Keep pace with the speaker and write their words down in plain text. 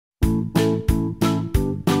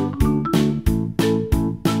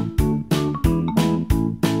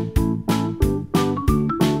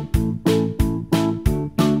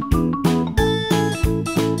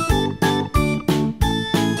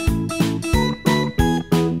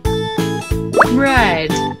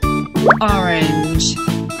Red, orange,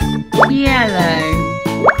 yellow,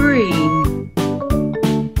 green,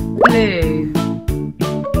 blue,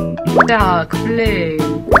 dark blue,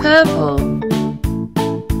 purple.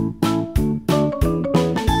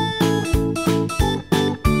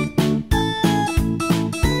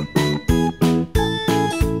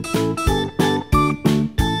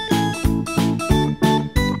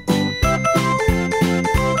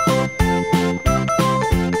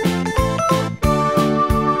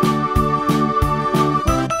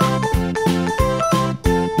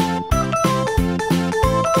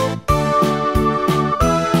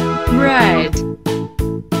 Red,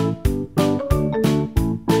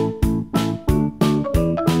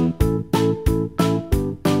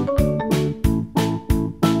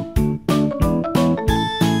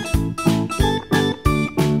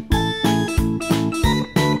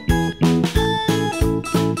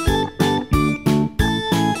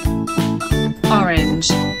 orange,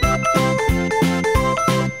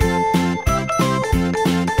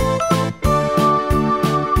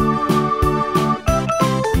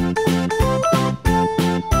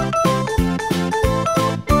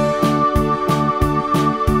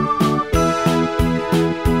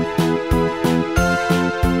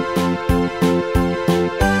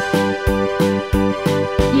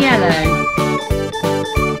 yellow,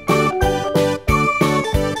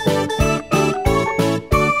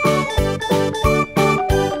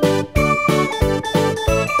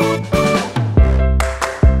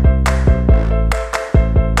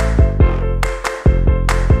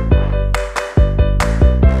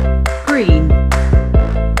 green,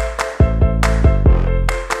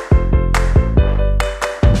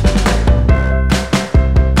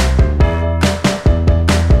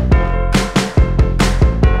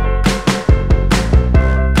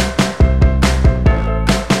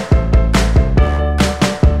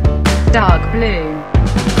 dark blue,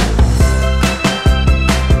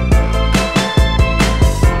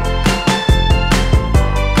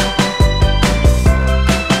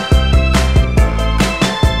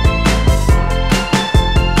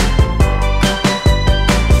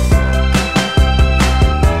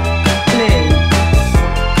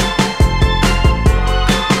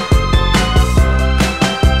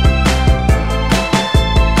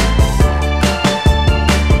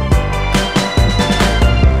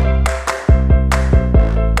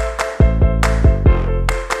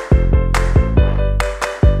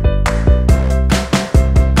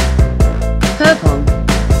 purple,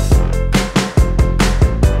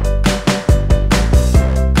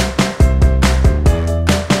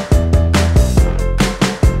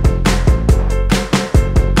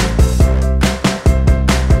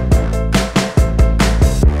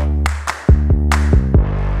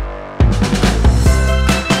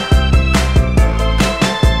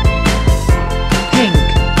 pink,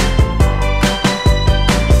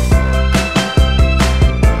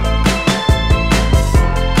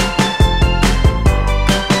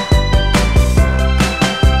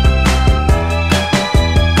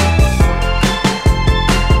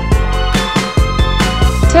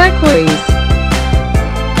 turquoise,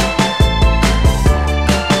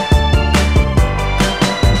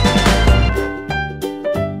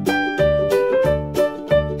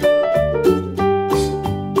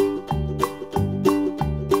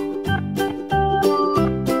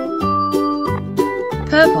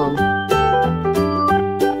 purple,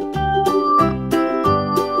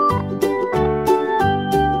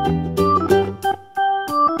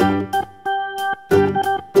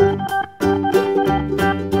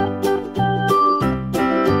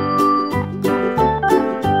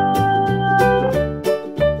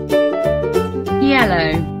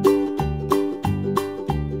 yellow,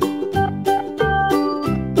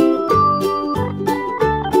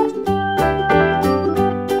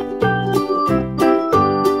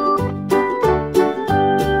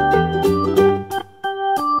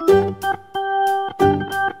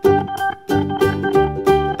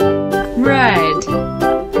 red,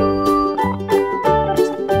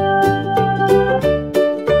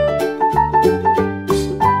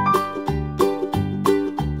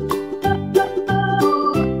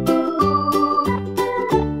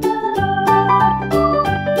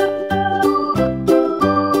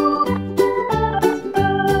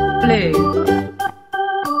 blue,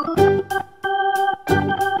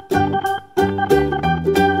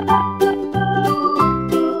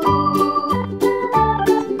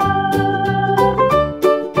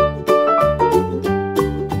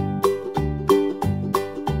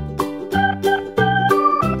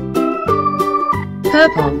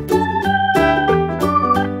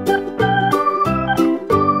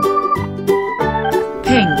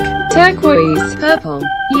 turquoise, purple,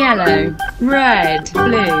 yellow, red,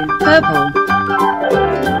 blue, purple,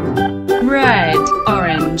 red,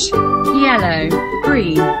 orange, yellow,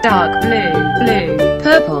 green, dark blue, blue,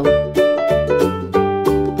 purple.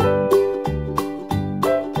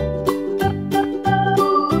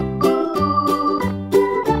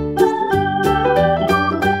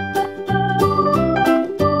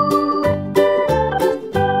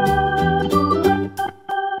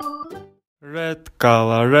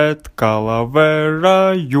 Red color, where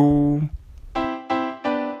are you?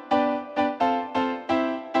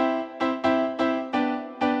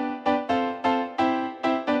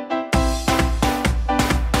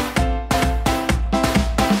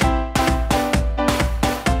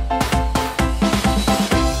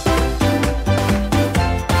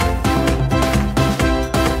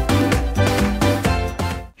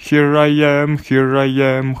 Here I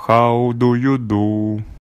am, how do you do?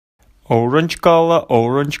 Orange color,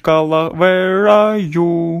 where are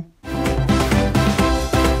you?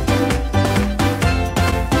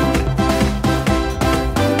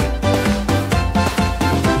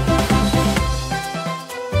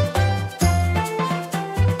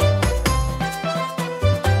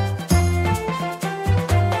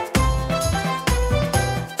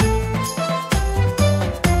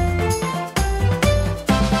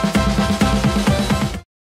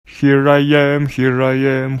 Here I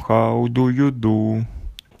am, how do you do?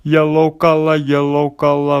 Yellow color,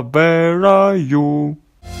 where are you?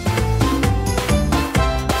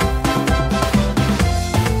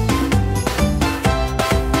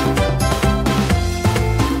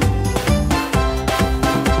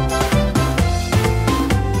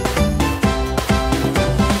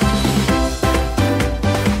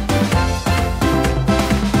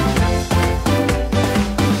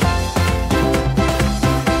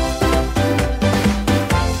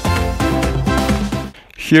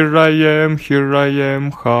 Here I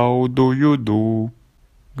am, how do you do?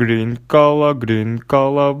 Green color,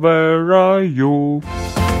 where are you?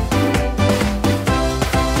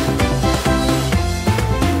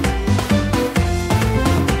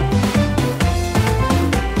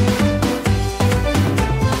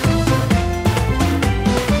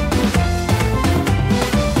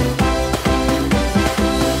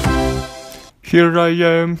 Here I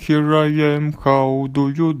am, how do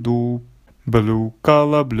you do? Blue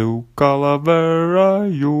color, where are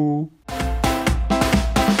you?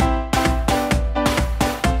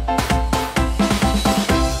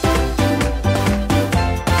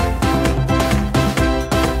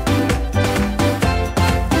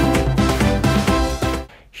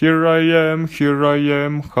 Here I am,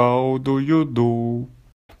 how do you do?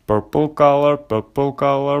 Purple color,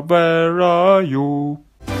 where are you?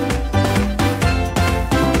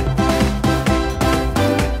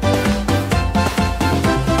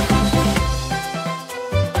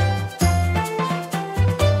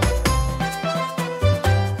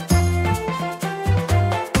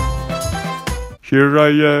 Here I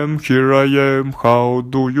am, how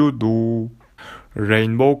do you do?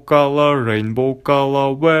 Rainbow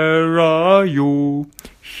color, where are you?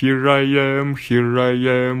 Here I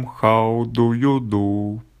am, how do you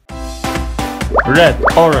do? Red,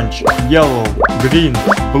 orange, yellow, green,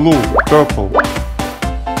 blue, purple.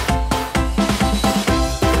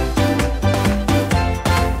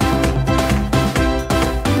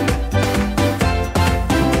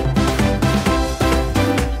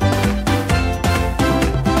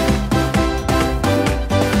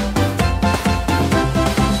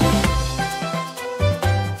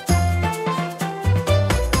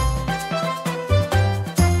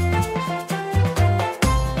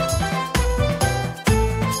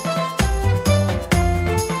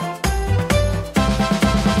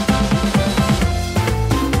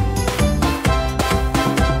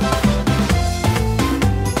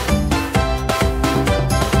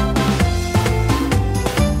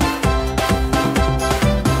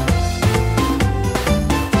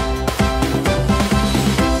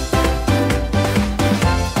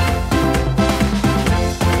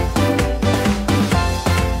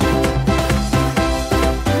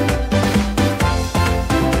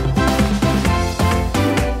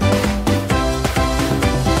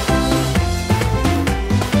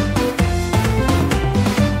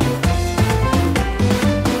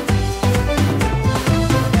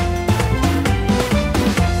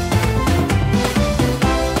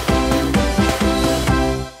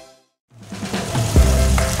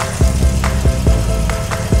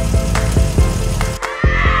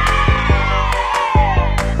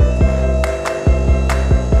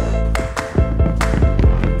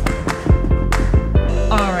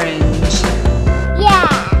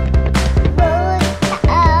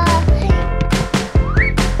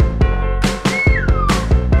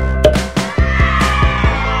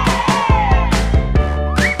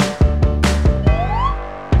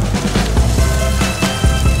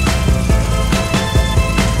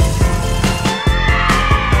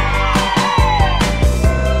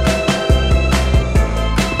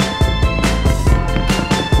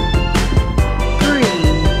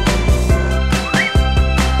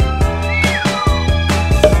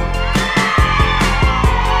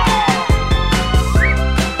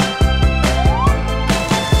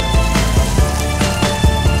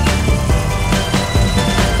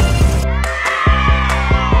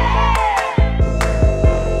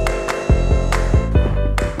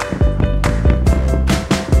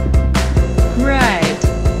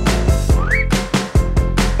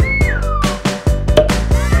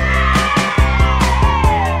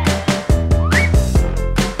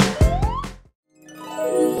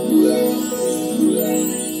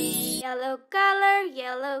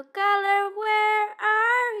 Yellow color, where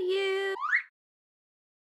are you?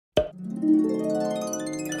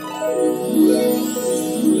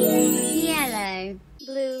 Yellow.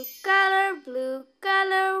 Blue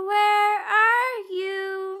color, where are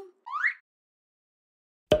you?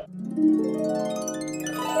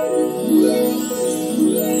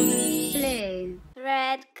 Blue.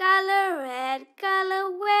 Red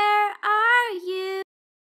color, where are you?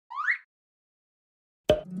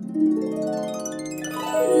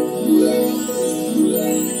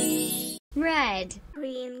 Red.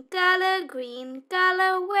 Green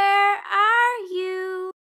color, where are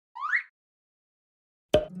you?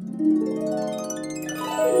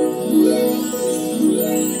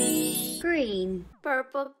 Green.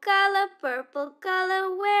 Purple color,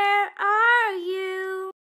 where are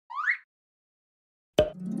you?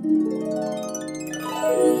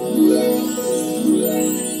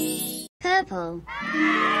 Purple.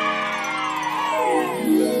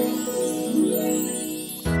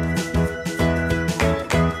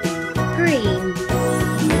 Green.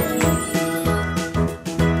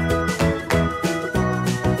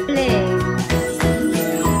 Blue.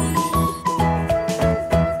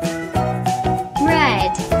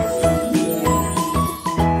 Red.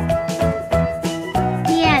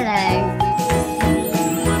 Yellow.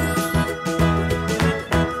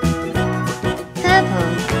 Purple.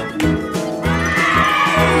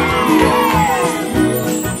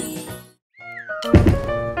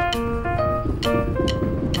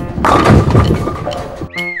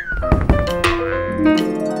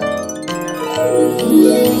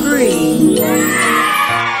 Green.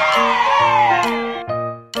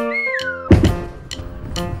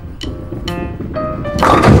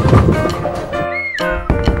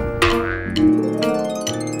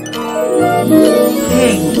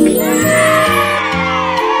 Pink.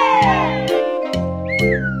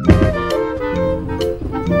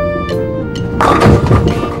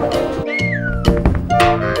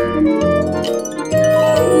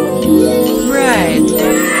 Red.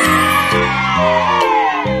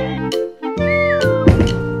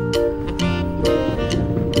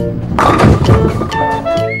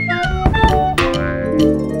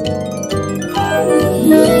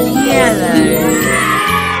 Yellow.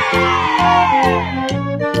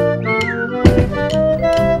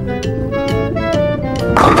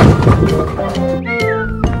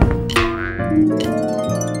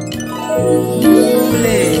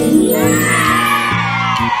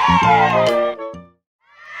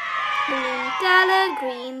 Blue.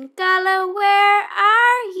 Green color, where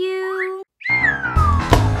are you?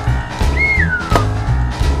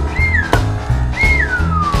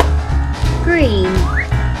 Green.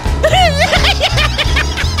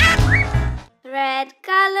 Red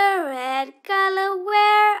color,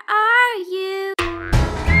 where are you?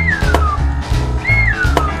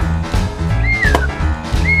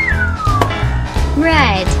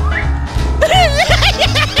 Red.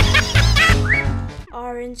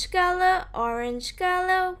 Orange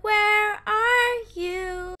color, where are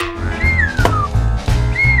you?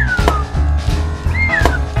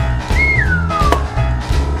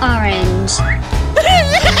 Orange.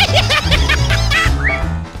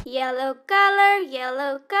 Yellow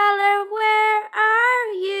color, where are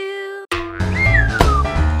you?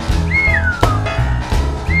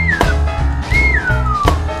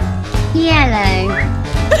 Yellow.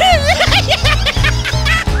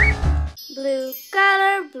 Blue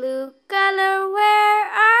color, where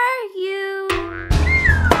are you?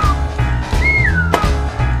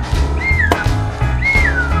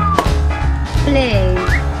 Blue.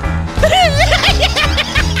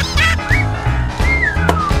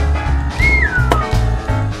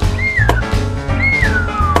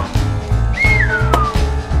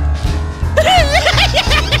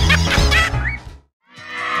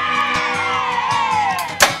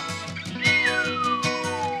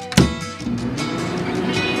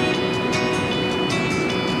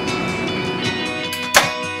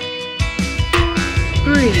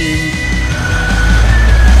 Green.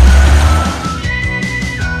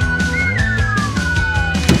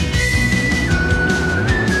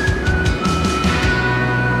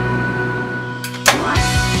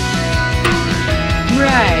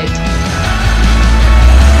 Red.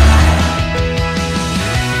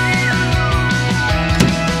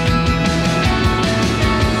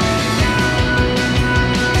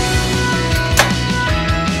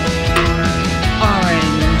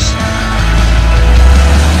 Orange.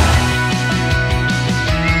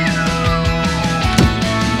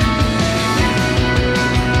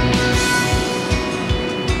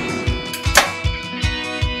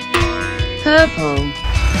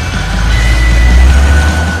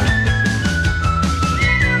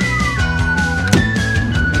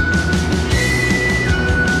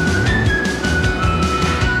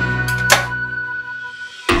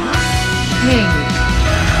 Pink.